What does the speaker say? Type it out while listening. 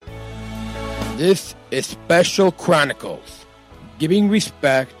This is Special Chronicles, giving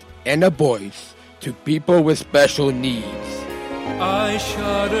respect and a voice to people with special needs. I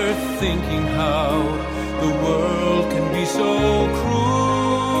shudder thinking how the world can be so cruel.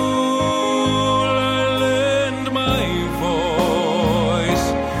 I lend my voice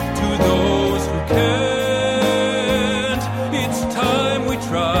to those who can't. It's time we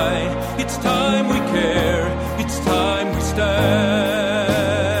try, it's time we care, it's time we stand.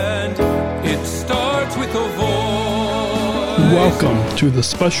 It starts with a voice. Welcome to the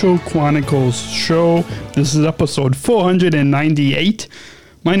Special Chronicles show. This is episode 498.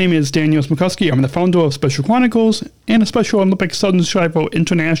 My name is Daniel Smrokowski. I'm the founder of Special Chronicles and a Special Olympic Southern Striver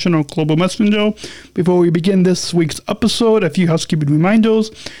International Global Messenger. Before we begin this week's episode, a few housekeeping reminders.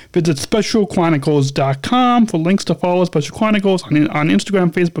 Visit specialchronicles.com for links to follow Special Chronicles on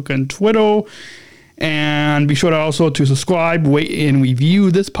Instagram, Facebook, and Twitter. And be sure to also to subscribe, rate, and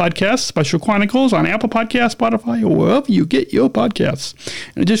review this podcast, Special Chronicles, on Apple Podcasts, Spotify, or wherever you get your podcasts.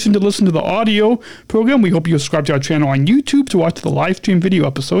 In addition to listen to the audio program, we hope you subscribe to our channel on YouTube to watch the live stream video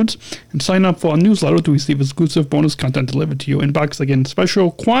episodes and sign up for our newsletter to receive exclusive bonus content delivered to your inbox. Again,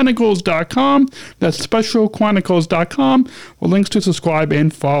 specialchronicles.com. That's specialchronicles.com for links to subscribe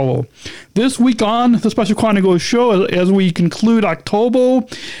and follow. This week on the Special Chronicles show, as we conclude October,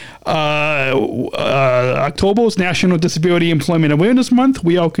 October's National Disability Employment Awareness Month,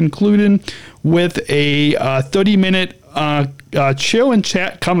 we are concluding with a 30-minute chill and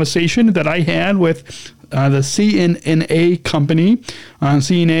chat conversation that I had with the CNA company.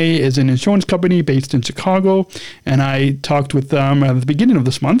 CNA is an insurance company based in Chicago, and I talked with them at the beginning of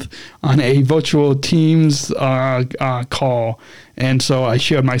this month on a virtual Teams call. And so I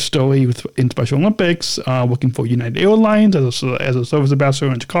shared my story in Special Olympics, working for United Airlines as a service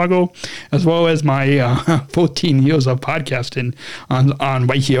ambassador in Chicago, as well as my 14 years of podcasting on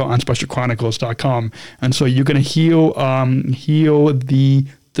right here on specialchronicles.com. And so you're going to hear the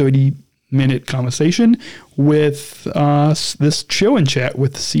 30-minute conversation with this chill and chat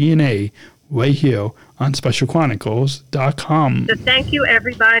with CNA right here on specialchronicles.com. So thank you,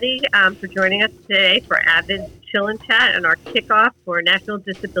 everybody, for joining us today for Avid Chill and Chat and our kickoff for National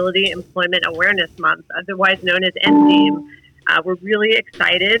Disability Employment Awareness Month, otherwise known as NDEAM. We're really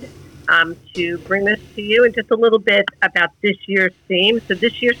excited to bring this to you, and just a little bit about this year's theme. So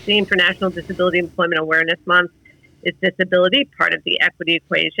this year's theme for National Disability Employment Awareness Month is disability, part of the equity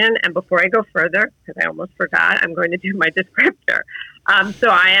equation. And before I go further, because I almost forgot, I'm going to do my descriptor. So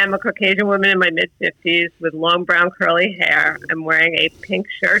I am a Caucasian woman in my mid-50s with long brown curly hair. I'm wearing a pink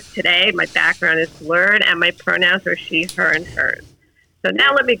shirt today. My background is blurred, and my pronouns are she, her, and hers. So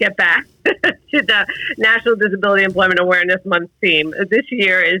now let me get back to the National Disability Employment Awareness Month theme. This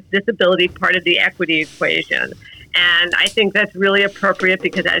year is disability, part of the equity equation. And I think that's really appropriate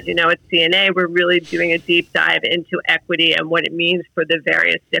because, as you know, at CNA, we're really doing a deep dive into equity and what it means for the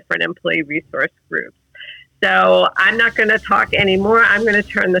various different employee resource groups. So I'm not going to talk anymore. I'm going to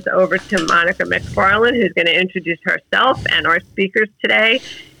turn this over to Monica McFarland, who's going to introduce herself and our speakers today.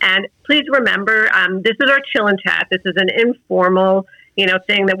 And please remember, this is our chill and chat. This is an informal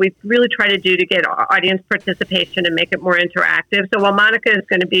thing that we really try to do to get audience participation and make it more interactive. So while Monica is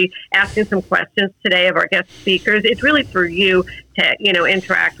going to be asking some questions today of our guest speakers, it's really for you to,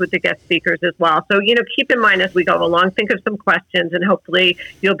 interact with the guest speakers as well. So, keep in mind as we go along, think of some questions, and hopefully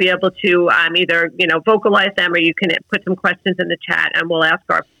you'll be able to either, vocalize them, or you can put some questions in the chat and we'll ask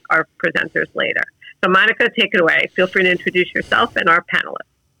our presenters later. So Monica, take it away. Feel free to introduce yourself and our panelists.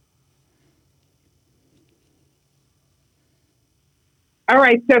 All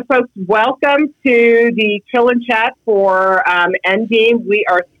right, so folks, welcome to the Chill and Chat for NDEAM. We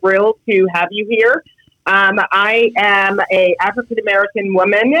are thrilled to have you here. I am an African-American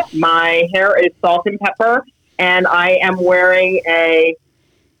woman. My hair is salt and pepper, and I am wearing a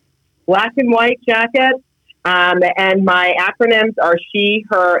black and white jacket, and my acronyms are she,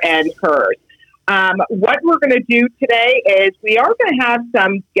 her, and hers. What we're going to do today is we are going to have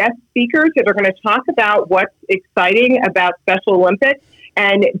some guest speakers that are going to talk about what's exciting about Special Olympics.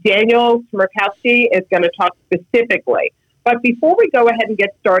 And Daniel Smrokowski is going to talk specifically. But before we go ahead and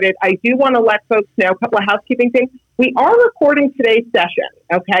get started, I do want to let folks know a couple of housekeeping things. We are recording today's session,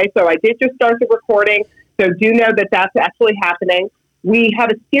 okay? So I did just start the recording, so do know that that's actually happening. We have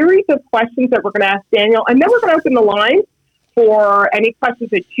a series of questions that we're going to ask Daniel, and then we're going to open the line for any questions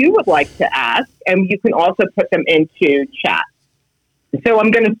that you would like to ask, and you can also put them into chat. So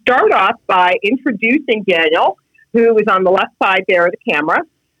I'm going to start off by introducing Daniel, who is on the left side there of the camera.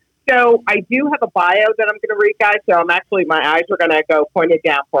 So I do have a bio that I'm going to read, guys. So my eyes are going to go pointed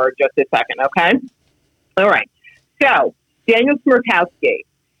down for just a second, okay? All right. So Daniel Smrokowski.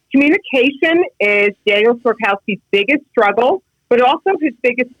 Communication is Daniel Smrokowski's biggest struggle, but also his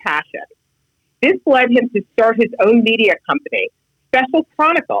biggest passion. This led him to start his own media company, Special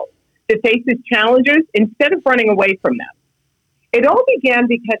Chronicles, that faces challenges instead of running away from them. It all began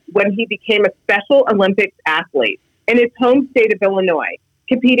because when he became a Special Olympics athlete in his home state of Illinois,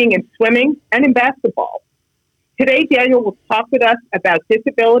 competing in swimming and in basketball. Today, Daniel will talk with us about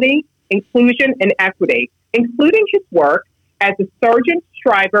disability, inclusion, and equity, including his work as a Sergeant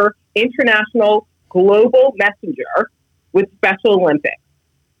Shriver International Global Messenger with Special Olympics.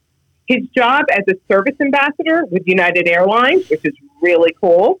 His job as a service ambassador with United Airlines, which is really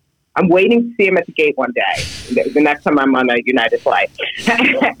cool. I'm waiting to see him at the gate one day, the next time I'm on a United flight.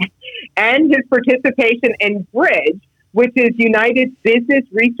 And his participation in Bridge, which is United's business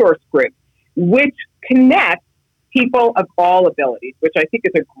resource group, which connects people of all abilities, which I think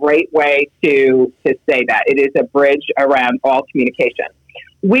is a great way to say that. It is a bridge around all communication.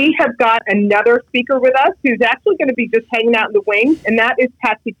 We have got another speaker with us who's actually going to be just hanging out in the wings, and that is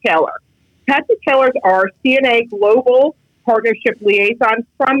Patsy Taylor. Patsy Taylor is our CNA Global Partnership Liaison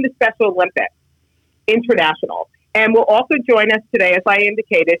from the Special Olympics International, and will also join us today, as I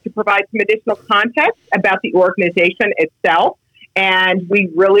indicated, to provide some additional context about the organization itself. And we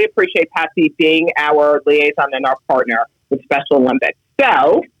really appreciate Patsy being our liaison and our partner with Special Olympics.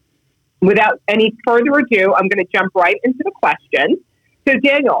 So, without any further ado, I'm going to jump right into the questions. So,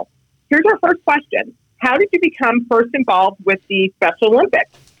 Daniel, here's our first question. How did you become first involved with the Special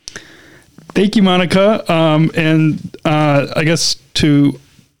Olympics? Thank you, Monica. I guess to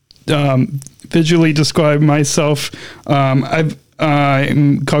visually describe myself,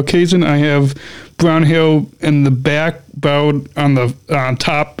 I'm Caucasian. I have brown hair in the back, bowed on the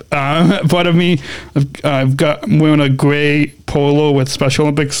top part of me. I'm wearing a gray polo with Special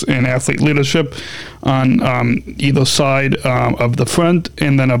Olympics and athlete leadership on either side of the front,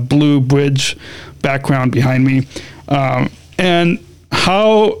 and then a blue bridge background behind me. And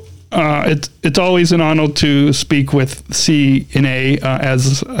how it's always an honor to speak with CNA,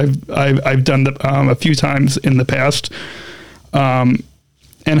 as I've done a few times in the past.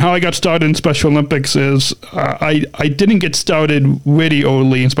 And how I got started in Special Olympics is I didn't get started really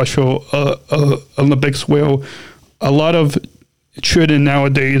early in Special Olympics, where a lot of children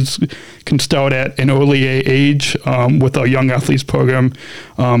nowadays can start at an early age with our Young Athletes program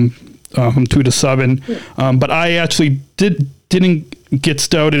from 2 to 7. But I actually didn't get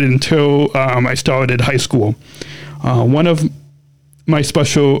started until I started high school. One of my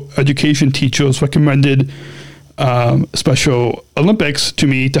special education teachers recommended Special Olympics to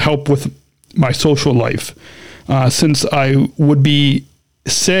me to help with my social life. Since I would be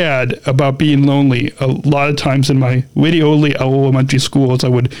sad about being lonely a lot of times in my really early elementary schools, I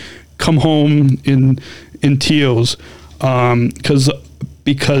would come home in tears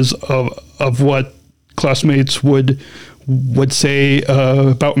because of what classmates would say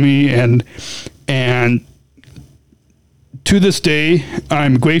about me, and to this day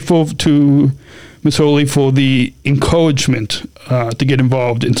I'm grateful to Ms. Hurley for the encouragement to get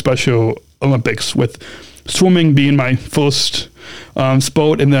involved in Special Olympics, with swimming being my first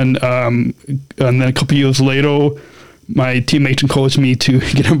sport, and then a couple years later, my teammates encouraged me to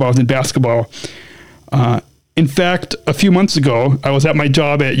get involved in basketball. In fact, a few months ago, I was at my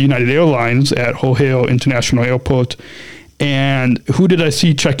job at United Airlines at O'Hare International Airport, and who did I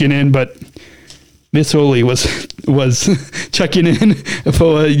see checking in but Miss Hurley was checking in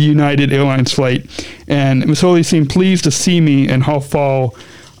for a United Airlines flight, and Miss Hurley seemed pleased to see me and how far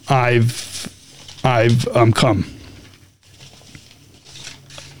I've come.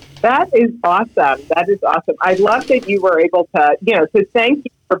 That is awesome. That is awesome. I love that you were able to, so thank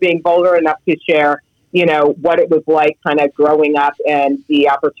you for being bold enough to share, what it was like kind of growing up and the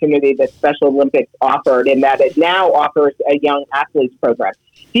opportunity that Special Olympics offered, and that it now offers a young athletes program.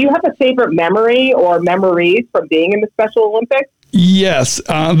 Do you have a favorite memory or memories from being in the Special Olympics? Yes,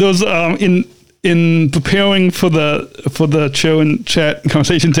 those in preparing for the show and chat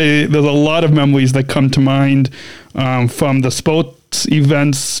conversation today, there's a lot of memories that come to mind, from the sports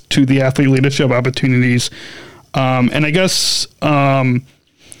events to the athlete leadership opportunities, and I guess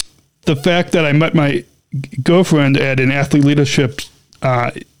the fact that I met my girlfriend at an athlete leadership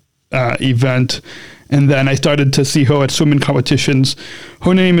event. And then I started to see her at swimming competitions.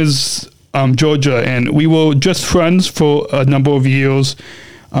 Her name is Georgia, and we were just friends for a number of years.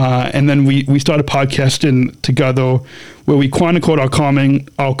 And then we started podcasting together, where we chronicled our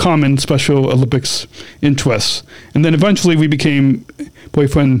common Special Olympics interests. And then eventually we became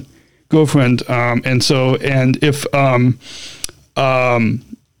boyfriend, girlfriend. And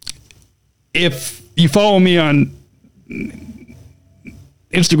if you follow me on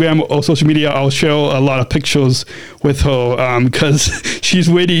Instagram or social media, I'll share a lot of pictures with her because she's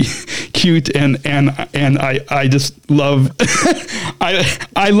really cute, and I just love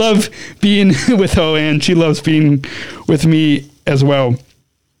I love being with her, and she loves being with me as well.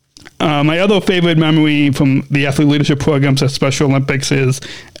 My other favorite memory from the athlete leadership programs at Special Olympics is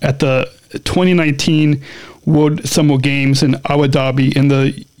at the 2019 World Summer Games in Abu Dhabi in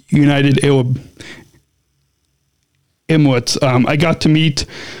the United Arab Emirates. I got to meet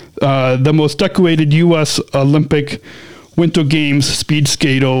the most decorated U.S. Olympic Winter Games speed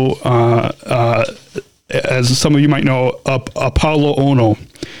skater, as some of you might know, Apollo Ono.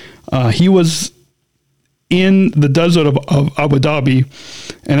 He was in the desert of Abu Dhabi,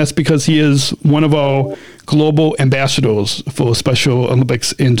 and that's because he is one of our global ambassadors for Special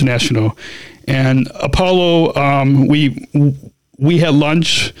Olympics International. And Apollo, we had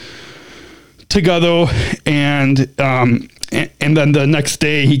lunch together, and then the next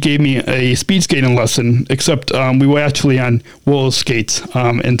day he gave me a speed skating lesson, except we were actually on roller skates,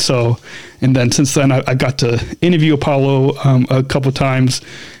 and then since then I got to interview Apollo a couple times,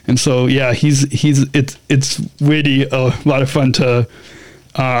 and so yeah, it's really a lot of fun to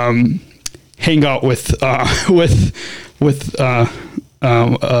hang out with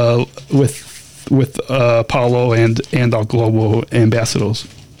Apollo and our global ambassadors.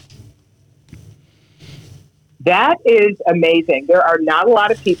 That is amazing. There are not a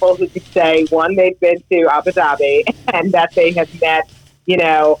lot of people who could say, one, they've been to Abu Dhabi and that they have met,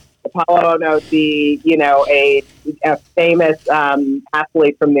 Apollo Ono, a famous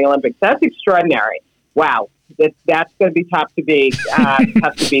athlete from the Olympics. That's extraordinary. Wow. That's going to be tough to beat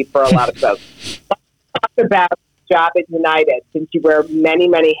for a lot of folks. Let's talk about job at United, since you wear many,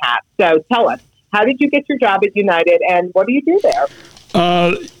 many hats. So tell us, how did you get your job at United and what do you do there?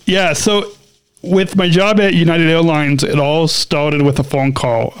 So with my job at United Airlines, it all started with a phone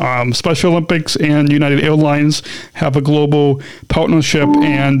call. Special Olympics and United Airlines have a global partnership,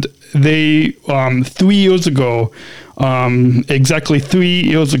 and they, 3 years ago, exactly 3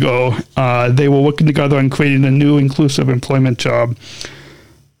 years ago, they were working together on creating a new inclusive employment job.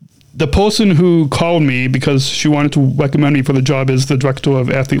 The person who called me because she wanted to recommend me for the job is the Director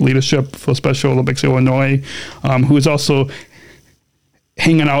of Athlete Leadership for Special Olympics Illinois, who is also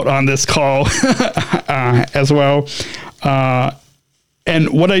hanging out on this call as well. And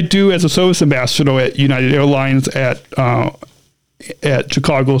what I do as a service ambassador at United Airlines at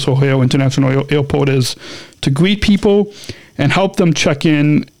Chicago's O'Hare International Airport is to greet people and help them check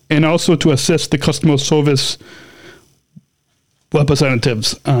in, and also to assist the customer service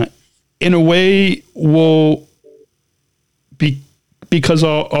representatives. In a way, because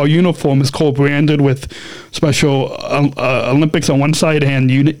our uniform is co-branded with Special Olympics on one side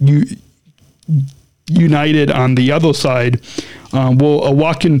and United on the other side, we're a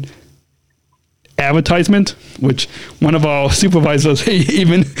walk-in advertisement, which one of our supervisors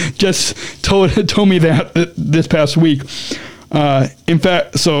even just told me that this past week. In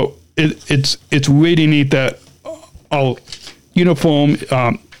fact, so it's really neat that our uniform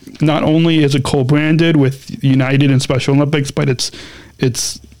not only is it co-branded with United and Special Olympics, but it's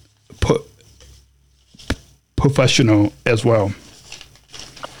professional as well.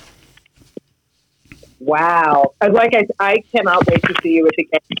 Wow. I cannot wait to see you at the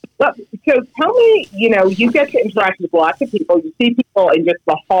game. So tell me, you get to interact with lots of people. You see people in just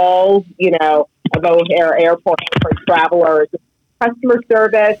the halls, of O'Hare Airport, different travelers, customer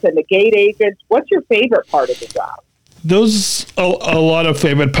service, and the gate agents. What's your favorite part of the job? Those are a lot of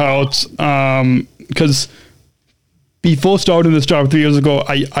favorite parts, because before starting this job 3 years ago,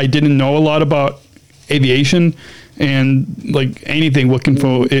 I didn't know a lot about aviation, and like anything working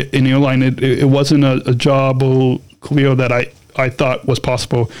for an airline, it wasn't a job or career that I thought was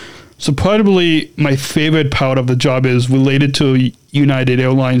possible. So probably my favorite part of the job is related to United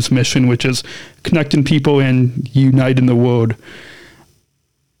Airlines' mission, which is connecting people and uniting the world.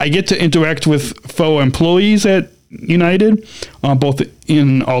 I get to interact with fellow employees at United, both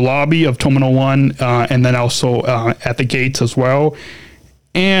in our lobby of Terminal 1 and then also at the gates as well.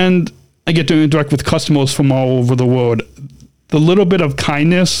 And I get to interact with customers from all over the world. The little bit of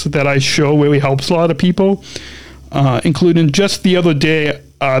kindness that I show really helps a lot of people, including just the other day,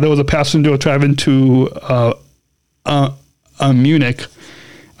 there was a passenger traveling to Munich,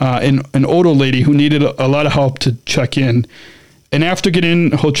 an older lady who needed a lot of help to check in. And after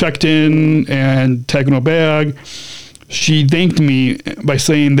getting her checked in and taking her bag, she thanked me by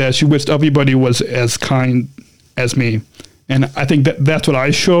saying that she wished everybody was as kind as me. And I think that's what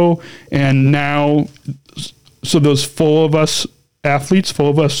I show. And now, so there's 4 of us athletes, 4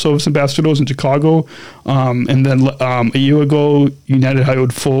 of us service ambassadors in Chicago, and then a year ago, United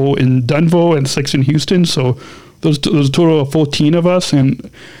hired 4 in Denver and 6 in Houston. So there's a total of 14 of us, and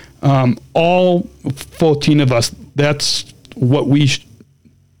all 14 of us. That's what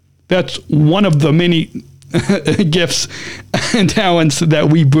that's one of the many gifts and talents that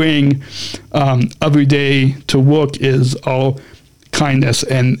we bring every day to work is our kindness,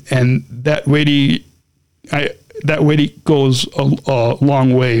 and that really goes a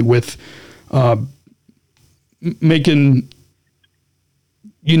long way with making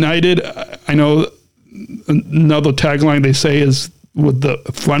United. I know another tagline they say is with the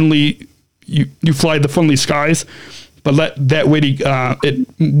friendly, you fly the friendly skies. But that really, it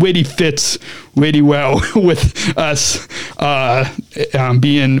really fits really well with us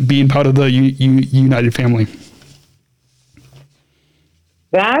being part of the United family.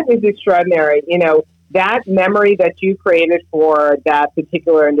 That is extraordinary. You know, that memory that you created for that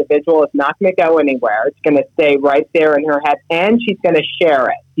particular individual is not going to go anywhere. It's going to stay right there in her head, and she's going to share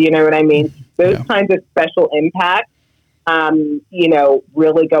it. You know what I mean? Those kinds of special impacts, you know,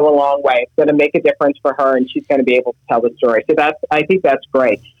 really go a long way. It's going to make a difference for her, and she's going to be able to tell the story. So I think that's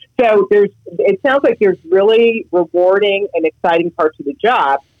great. So it sounds like there's really rewarding and exciting parts of the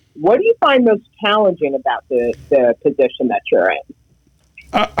job. What do you find most challenging about the position that you're in?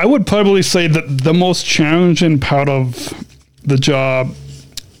 I would probably say that the most challenging part of the job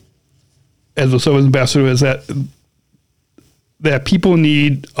as a service ambassador is that people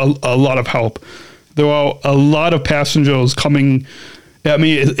need a lot of help. There are a lot of passengers coming at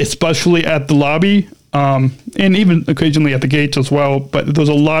me, especially at the lobby, and even occasionally at the gates as well. But there's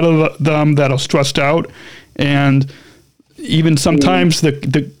a lot of them that are stressed out, and even sometimes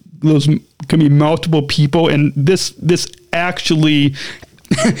those can be multiple people. And this actually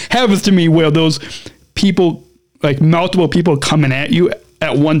happens to me where those people, like multiple people, coming at you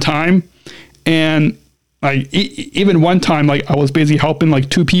at one time, and even one time, like I was basically helping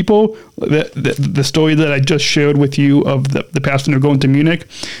like 2 people. The story that I just shared with you of the passenger going to Munich,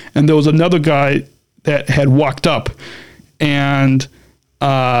 and there was another guy that had walked up, and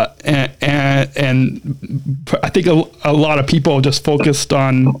I think a lot of people just focused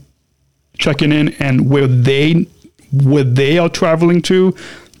on checking in and where they are traveling to,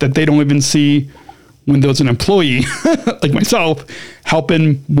 that they don't even see when there's an employee like myself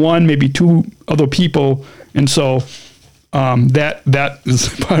helping 1, maybe 2 other people. And so that is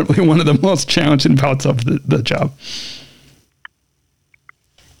probably one of the most challenging parts of the job.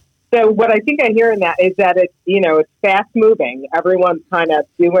 So what I think I hear in that is that it's, you know, it's fast moving. Everyone's kind of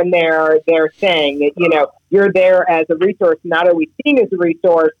doing their thing. You know, you're there as a resource, not always seen as a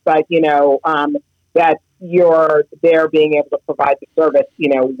resource, but, you know, that you're there being able to provide the service, you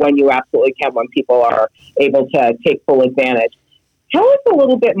know, when you absolutely can, when people are able to take full advantage. Tell us a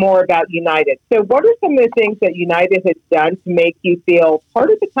little bit more about United. So what are some of the things that United has done to make you feel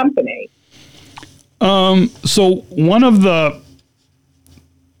part of the company? So one of the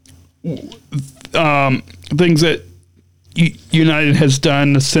things that United has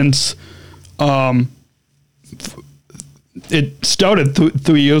done since it started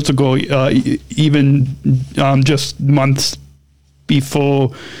 3 years ago, even just months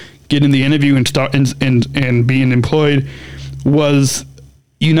before getting the interview and being employed, was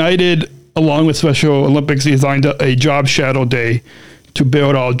United, along with Special Olympics, designed a job shadow day to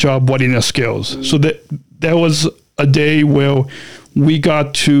build our job readiness skills. So that was a day where we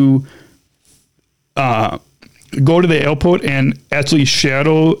got to go to the airport and actually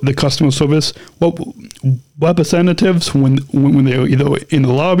shadow the customer service representatives when they're either in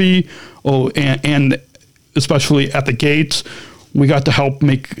the lobby or and especially at the gates. We got to help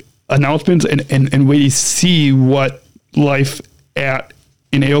make announcements and really see what life at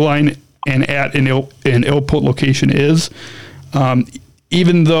an airline and at an airport location is.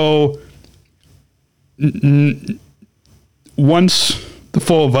 Even though once the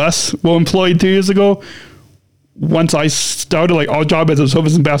 4 of us were employed 2 years ago, once I started, like, our job as a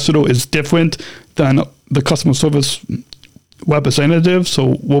service ambassador is different than the customer service representative.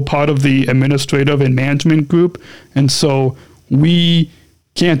 So we're part of the administrative and management group. And so we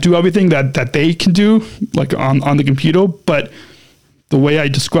can't do everything that they can do, like on the computer. But the way I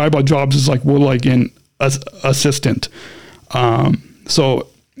describe our jobs is like we're like an assistant. So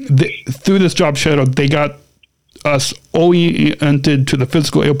through this job shadow, they got us oriented to the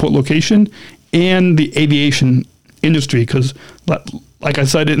physical airport location and the aviation industry, because like I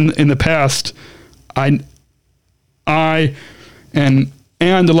said in the past, I and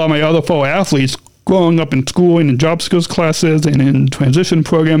a lot of my other fellow athletes growing up in school and in job skills classes and in transition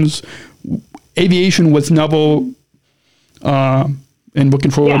programs, aviation was never and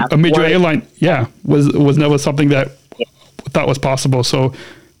working for a major airline, was never something that I thought was possible. So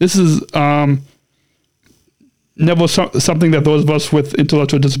this is never something that those of us with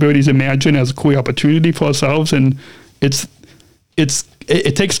intellectual disabilities imagine as a career opportunity for ourselves. And it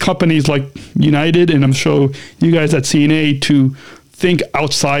takes companies like United, and I'm sure you guys at CNA, to think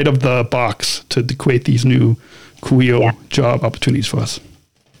outside of the box to create these new career job opportunities for us.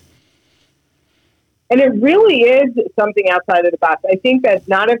 And it really is something outside of the box. I think that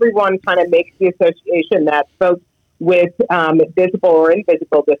not everyone kind of makes the association that folks with visible or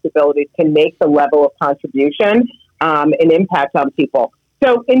invisible disabilities can make the level of contribution and impact on people.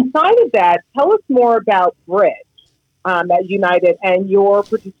 So inside of that, tell us more about Bridge at United and your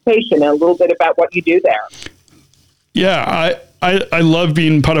participation, and a little bit about what you do there. Yeah, I love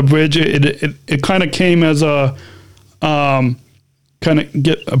being part of Bridge. It kind of came as a kind of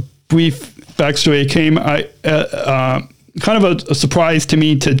get a brief backstory. It came kind of a surprise to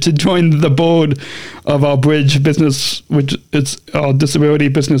me to join the board of our Bridge business, which is our disability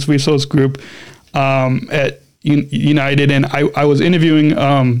business resource group at United. And I was interviewing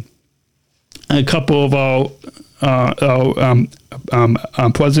a couple of our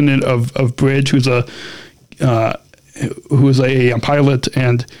president of Bridge, who's a pilot,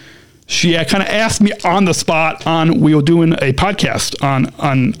 and she kind of asked me on the spot we were doing a podcast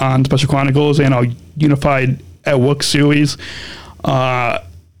on Special Chronicles and our Unified at Work series, that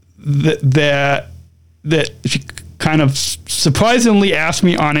she kind of surprisingly asked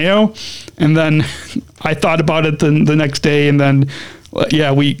me on air, and then I thought about it the next day, and then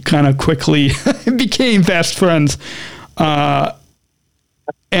we kind of quickly became fast friends.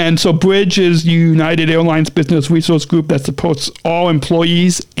 And so Bridge is United Airlines business resource group that supports all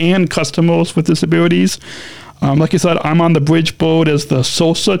employees and customers with disabilities. Like I said, I'm on the Bridge board as the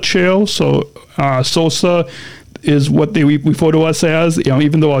SOSA chair. So SOSA is what they refer to us as.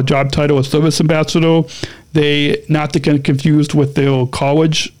 Even though our job title is service ambassador, they, not to get confused with their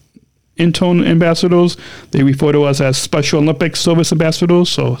college intern ambassadors, they refer to us as Special Olympics service ambassadors,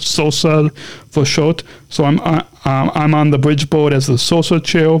 so SOSA for short. So I'm on the Bridge board as the SOSA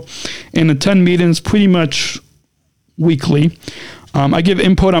chair and attend meetings pretty much weekly. I give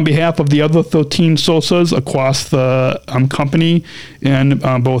input on behalf of the other 13 SOSAs across the company, in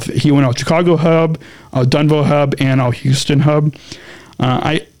both here in our Chicago hub, our Denver hub, and our Houston hub.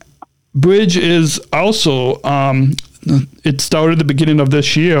 Bridge is also, it started at the beginning of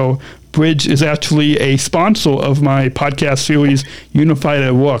this year. Bridge is actually a sponsor of my podcast series, Unified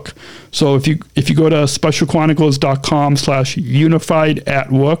at Work. So if you go to specialchronicles.com/unified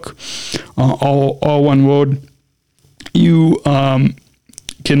at work, all one word, you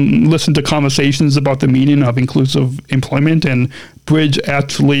can listen to conversations about the meaning of inclusive employment, and Bridge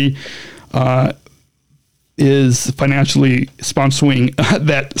actually is financially sponsoring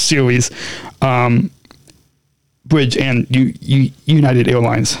that series. Bridge and United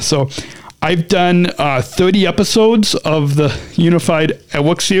Airlines. So I've done 30 episodes of the Unified at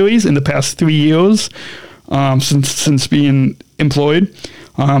Work series in the past 3 years since being employed.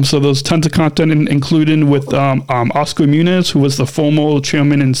 So there's tons of content included with Oscar Muniz, who was the former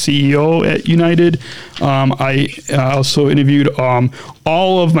chairman and CEO at United. I also interviewed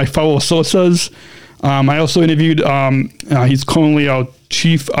all of my fellow SOSAs. I also interviewed, he's currently our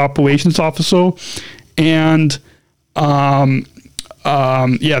chief operations officer. And there's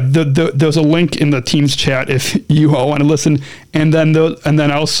a link in the Teams chat if you all want to listen. And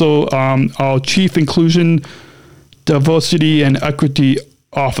then also our chief inclusion, diversity, and equity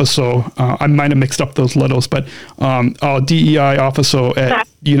officer. I might have mixed up those letters, but our DEI officer at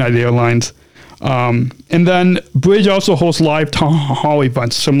United Airlines. And then Bridge also hosts live town hall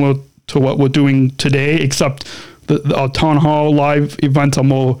events similar to what we're doing today, except our town hall live events are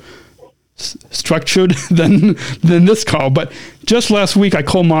more structured than this call. But just last week I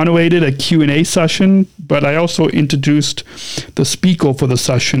co-moderated a Q&A session, but I also introduced the speaker for the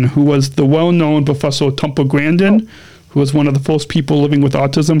session, who was the well-known Professor Tumpa Grandin, who was one of the first people living with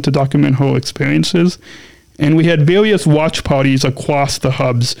autism to document her experiences. And we had various watch parties across the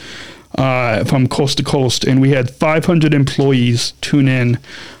hubs from coast to coast, and we had 500 employees tune in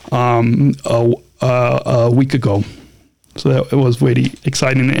a week ago. So that, it was really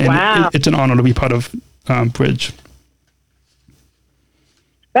exciting, and it's an honor to be part of Bridge.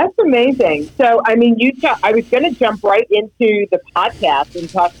 That's amazing. So, I mean, I was going to jump right into the podcast and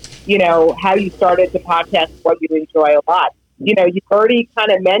talk, how you started the podcast, what you enjoy a lot. You've already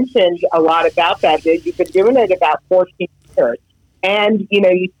kind of mentioned a lot about that. You've been doing it about 14 years. And,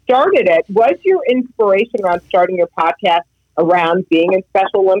 you started it. Was your inspiration around starting your podcast around being in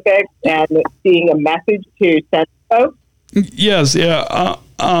Special Olympics and seeing a message to send folks? Yes, yeah.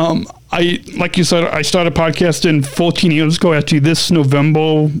 Like you said, I started podcasting 14 years ago. Actually, this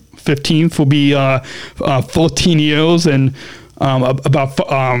November 15th will be 14 years and about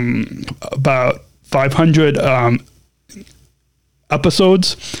 500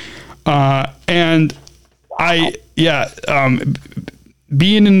 episodes. And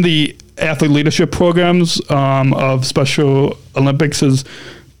being in the athlete leadership programs of Special Olympics has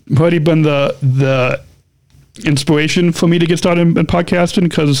already been the inspiration for me to get started in podcasting,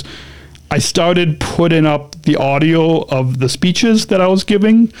 because I started putting up the audio of the speeches that I was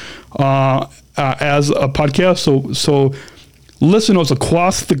giving as a podcast. So listeners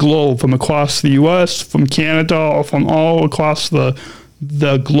across the globe, from across the U.S., from Canada, or from all across the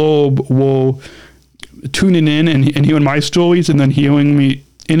globe will tuning in and hearing my stories, and then hearing me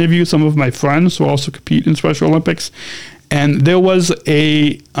interview some of my friends who also compete in Special Olympics. And there was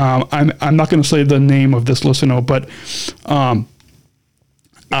I'm not going to say the name of this listener, but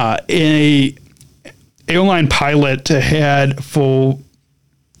a airline pilot had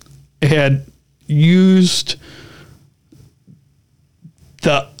used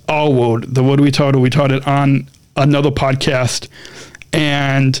the word we taught it on another podcast,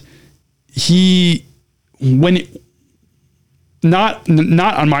 and not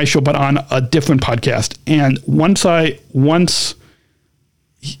on my show, but on a different podcast. And once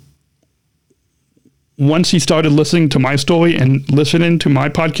he started listening to my story and listening to my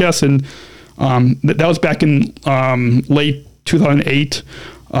podcast, and that was back in late 2008.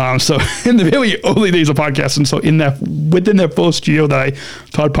 So in the very early days of podcasting. So within that first year that I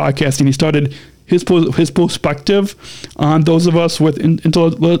taught podcasting, he started his perspective on those of us with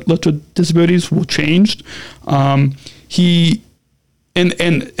intellectual disabilities will changed. He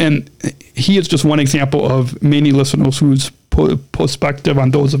is just one example of many listeners whose perspective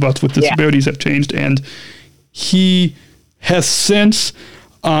on those of us with disabilities have changed. And he has since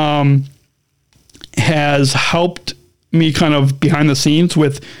has helped me kind of behind the scenes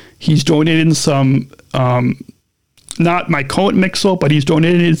he's donated some, not my current mixer, but he's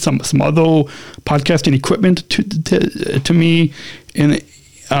donated some other podcasting equipment to me in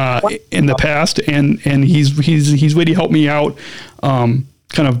the past, and he's really helped me out, kind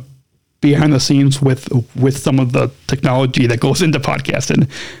of behind the scenes with some of the technology that goes into podcasting,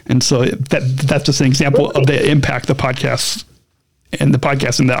 and so that's just an example of the impact the podcasts and the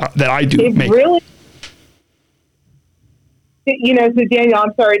podcasting that I do make. Really, so Daniel,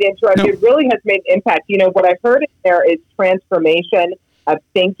 I'm sorry to interrupt. No. It really has made an impact. What I've heard in there is transformation of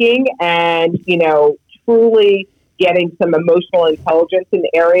thinking, and truly getting some emotional intelligence in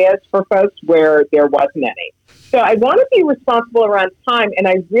areas for folks where there wasn't any. So I want to be responsible around time, and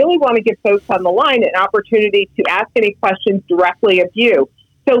I really want to give folks on the line an opportunity to ask any questions directly of you.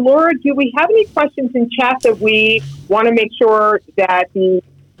 So Laura, do we have any questions in chat that we want to make sure that the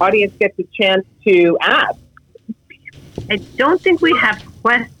audience gets a chance to ask? I don't think we have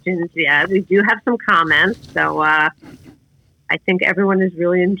questions yet. We do have some comments, so I think everyone is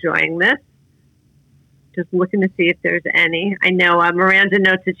really enjoying this. Just looking to see if there's any. I know Miranda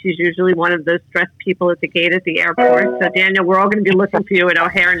notes that she's usually one of those stressed people at the gate at the airport. So, Daniel, we're all going to be looking for you at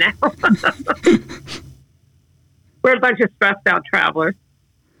O'Hare now. We're a bunch of stressed out travelers.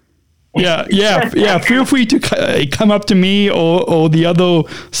 Yeah. Feel free to come up to me or the other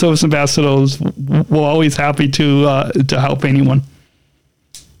service ambassadors. We're always happy to help anyone.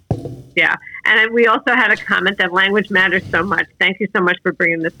 Yeah. And we also had a comment that language matters so much. Thank you so much for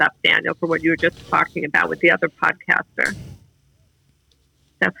bringing this up, Daniel, for what you were just talking about with the other podcaster.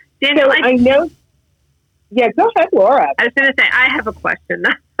 So, Daniel, I know. Yeah, go ahead, Laura. I was going to say, I have a question.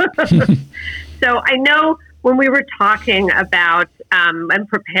 So I know when we were talking about and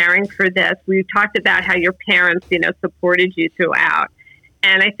preparing for this, we talked about how your parents, supported you throughout.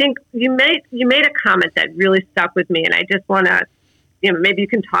 And I think you made a comment that really stuck with me, and I just want to, maybe you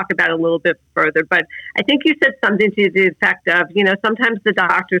can talk about it a little bit further. But I think you said something to the effect of, sometimes the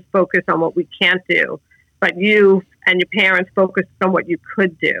doctors focus on what we can't do, but you and your parents focus on what you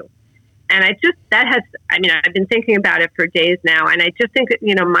could do. And I've been thinking about it for days now, and I just think that,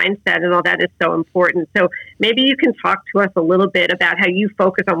 mindset and all that is so important. So maybe you can talk to us a little bit about how you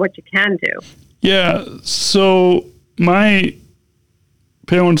focus on what you can do. Yeah. So my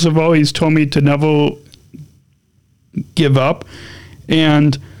parents have always told me to never give up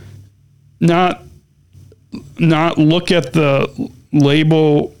and not look at the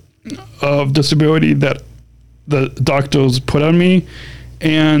label of disability that the doctors put on me.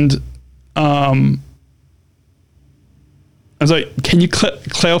 And I was like, can you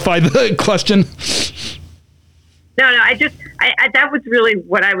clarify the question? No, I that was really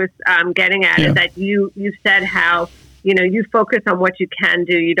what I was getting at, is that you said how you focus on what you can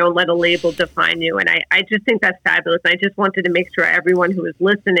do. You don't let a label define you. And I just think that's fabulous. I just wanted to make sure everyone who is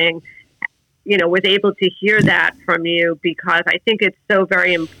listening, was able to hear that from you, because I think it's so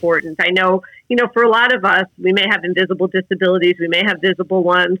very important. I know, for a lot of us, we may have invisible disabilities. We may have visible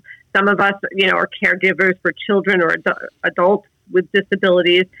ones. Some of us, are caregivers for children or adults with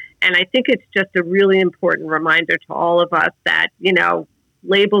disabilities. And I think it's just a really important reminder to all of us that,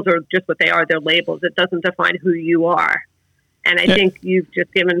 labels are just what they are. They're labels. It doesn't define who you are. And I think you've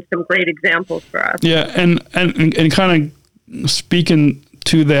just given some great examples for us. Yeah. And kind of speaking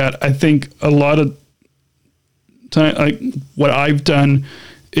to that, I think a lot of time, like what I've done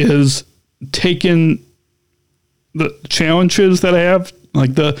is taken the challenges that I have,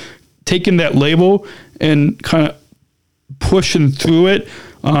 like taking that label and kind of pushing through it.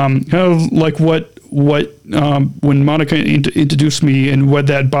 Kind of like what when Monica introduced me and read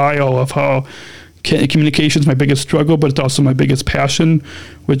that bio of how communication is my biggest struggle, but it's also my biggest passion,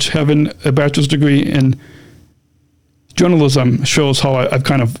 which having a bachelor's degree in journalism shows how I've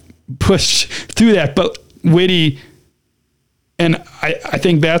kind of pushed through that. But witty, and I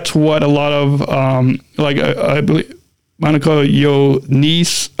think that's what a lot of I believe Monica, your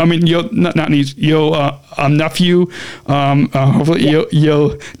niece, not niece, your nephew, hopefully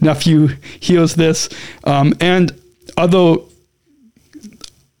your nephew hears this, and other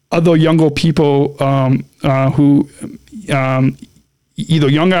younger people who either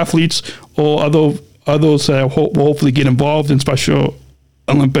young athletes or others will hopefully get involved in Special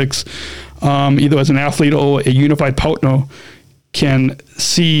Olympics, either as an athlete or a unified partner, can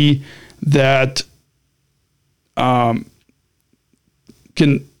see that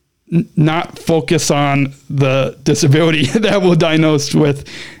can not focus on the disability that we're diagnosed with,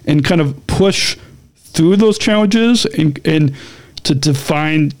 and kind of push through those challenges and to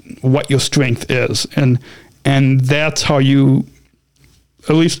define what your strength is. And that's how you,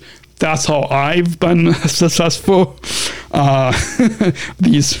 at least that's how I've been successful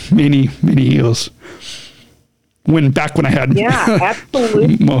these many years. Back when I had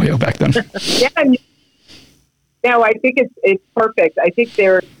absolutely more hair back then. No, I think it's perfect. I think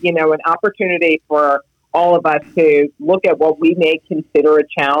there's, an opportunity for all of us to look at what we may consider a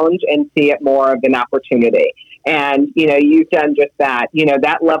challenge and see it more of an opportunity. And, you've done just that.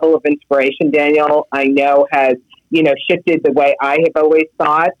 That level of inspiration, Daniel, I know has, shifted the way I have always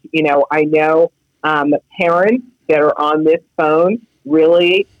thought. I know parents that are on this phone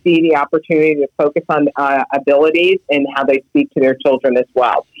really see the opportunity to focus on abilities and how they speak to their children as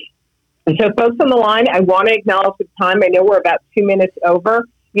well. And so, folks on the line, I want to acknowledge the time. I know we're about 2 minutes over.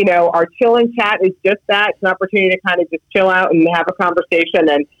 Our chill and chat is just that. It's an opportunity to kind of just chill out and have a conversation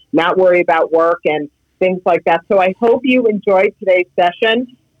and not worry about work and things like that. So I hope you enjoyed today's session.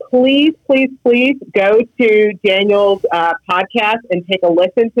 Please go to Daniel's podcast and take a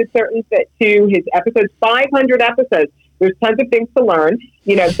listen to his episodes, 500 episodes. There's tons of things to learn.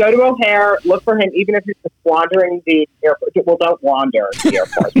 Go to O'Hare, look for him, even if you're just wandering the airport. Well, don't wander the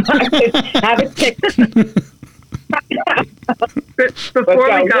airport. Have a ticket.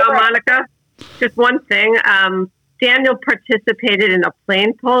 Before we go, Monica, just one thing. Daniel participated in a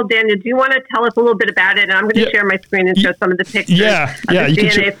plane poll. Daniel, do you want to tell us a little bit about it? And I'm going to share my screen and show some of the pictures of the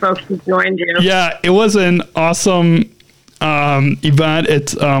CNA folks who joined you. Yeah, it was an awesome event.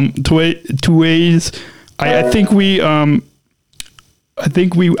 It's two ways. I think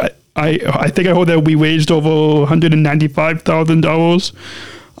I heard that we raised over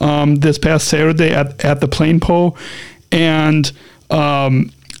 $195,000 this past Saturday at the plane poll, and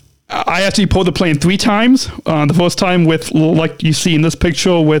I actually pulled the plane 3 times. The first time with, like you see in this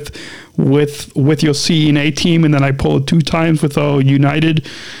picture, with your CNA team, and then I pulled 2 times with our United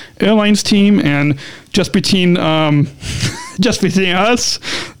Airlines team, and just between us,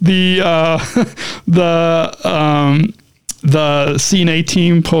 the CNA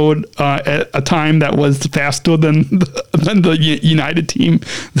team pulled at a time that was faster than the United team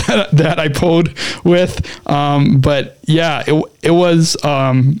that I pulled with. But yeah, it was.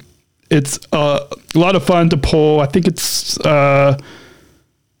 It's a lot of fun to pull. I think it's. I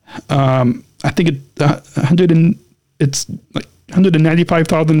think it's like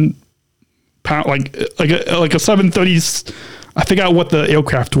 195,000 pound, like a 730. I forgot what the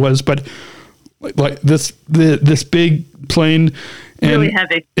aircraft was, but like this big plane, and really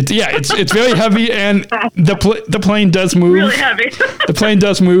heavy. It's very heavy, and the plane does move. Really heavy. The plane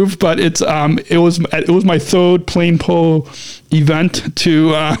does move, but it was my 3rd plane pull event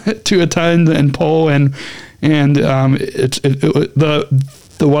to attend and pull, and the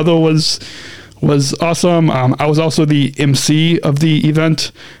weather was was awesome. I was also the MC of the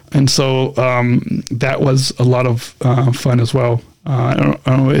event, and so that was a lot of fun as well. I don't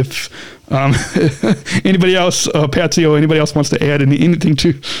know if anybody else, Patsy or anybody else wants to add anything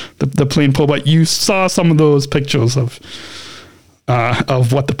to the plane pull, but you saw some of those pictures of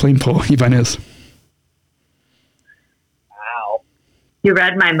what the plane pull event is. Wow. You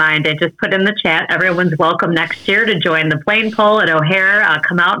read my mind. I just put in the chat, everyone's welcome next year to join the plane pull at O'Hare.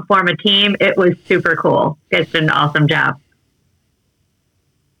 Come out and form a team. It was super cool. You guys did an awesome job.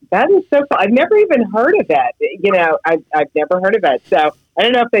 That is so cool. I've never even heard of that. I've never heard of it. So I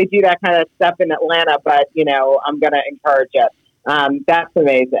don't know if they do that kind of stuff in Atlanta, but, I'm going to encourage it. That's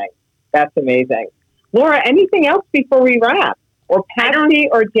amazing. That's amazing. Laura, anything else before we wrap? Or Patsy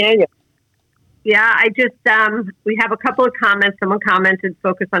or Daniel? Yeah, I just, we have a couple of comments. Someone commented,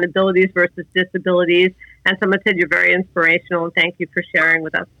 focus on abilities versus disabilities. And someone said, you're very inspirational and thank you for sharing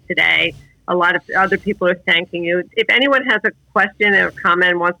with us today. A lot of other people are thanking you. If anyone has a question or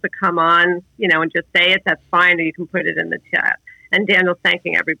comment and wants to come on, and just say it, that's fine, or you can put it in the chat. And Daniel's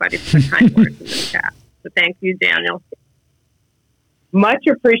thanking everybody for the kind words in the chat. So thank you, Daniel. Much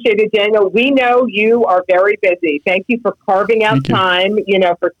appreciated, Daniel. We know you are very busy. Thank you for carving out time,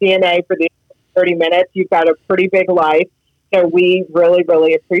 for CNA for these 30 minutes. You've got a pretty big life. So we really,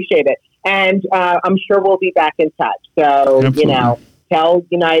 really appreciate it. And I'm sure we'll be back in touch. So, Absolutely. Tell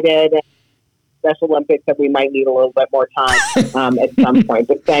United and Special Olympics that we might need a little bit more time at some point.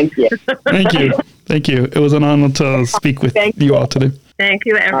 But thank you. Thank you. Thank you. It was an honor to speak with you all today. Thank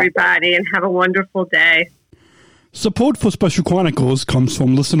you, everybody, and have a wonderful day. Support for Special Chronicles comes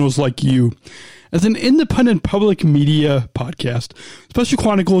from listeners like you. As an independent public media podcast, Special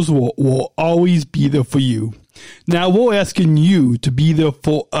Chronicles will always be there for you. Now we're asking you to be there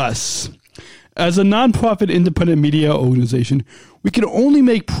for us. As a nonprofit independent media organization, we can only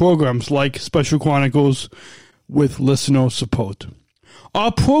make programs like Special Chronicles with listener support.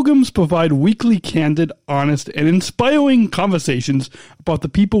 Our programs provide weekly, candid, honest, and inspiring conversations about the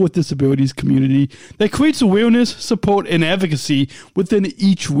people with disabilities community that creates awareness, support, and advocacy within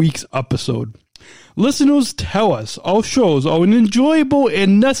each week's episode. Listeners tell us our shows are an enjoyable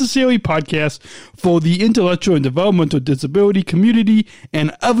and necessary podcast for the intellectual and developmental disability community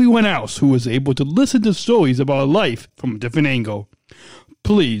and everyone else who is able to listen to stories about life from a different angle.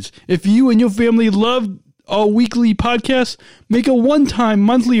 Please, if you and your family love our weekly podcast, make a one-time,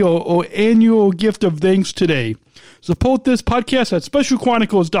 monthly, or annual gift of thanks today. Support this podcast at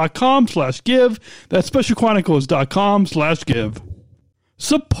specialchronicles.com/give. That's specialchronicles.com/give.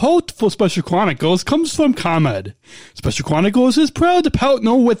 Support for Special Chronicles comes from ComEd. Special Chronicles is proud to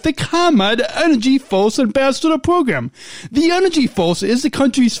partner with the ComEd Energy Force Ambassador Program. The Energy Force is the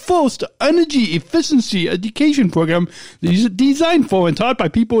country's first energy efficiency education program designed for and taught by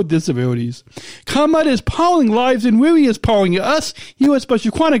people with disabilities. ComEd is powering lives and really is powering us here at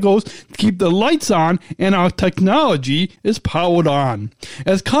Special Chronicles to keep the lights on and our technology is powered on.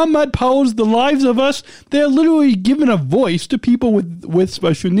 As ComEd powers the lives of us, they are literally giving a voice to people with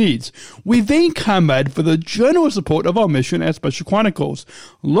special needs. We thank ComEd for the generous support of our mission at Special Chronicles.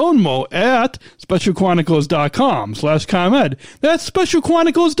 Learn more at specialchronicles.com/ComEd. That's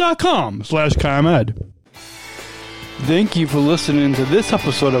specialchronicles.com/ComEd. Thank you for listening to this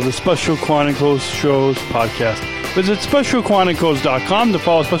episode of the Special Chronicles Shows podcast. Visit specialchronicles.com to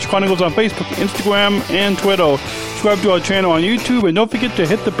follow Special Chronicles on Facebook, Instagram, and Twitter. Subscribe to our channel on YouTube, and don't forget to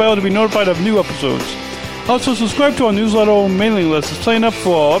hit the bell to be notified of new episodes. Also, subscribe to our newsletter mailing list to sign up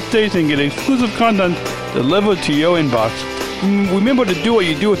for our updates and get exclusive content delivered to your inbox. Remember to do what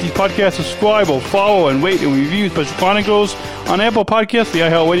you do with these podcasts. Subscribe or follow and rate and review Special Chronicles on Apple Podcasts, the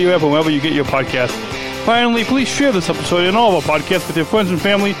iHeartRadio app, or wherever you get your podcasts. Finally, please share this episode and all of our podcasts with your friends and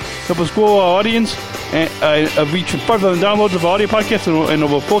family. Help us grow our audience and reach 5,000 downloads of our audio podcasts and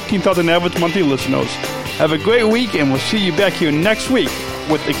over 14,000 average monthly listeners. Have a great week, and we'll see you back here next week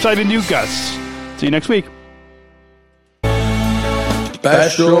with exciting new guests. See you next week.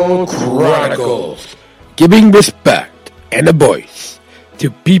 Special Chronicles, giving respect and a voice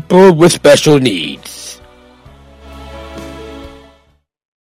to people with special needs.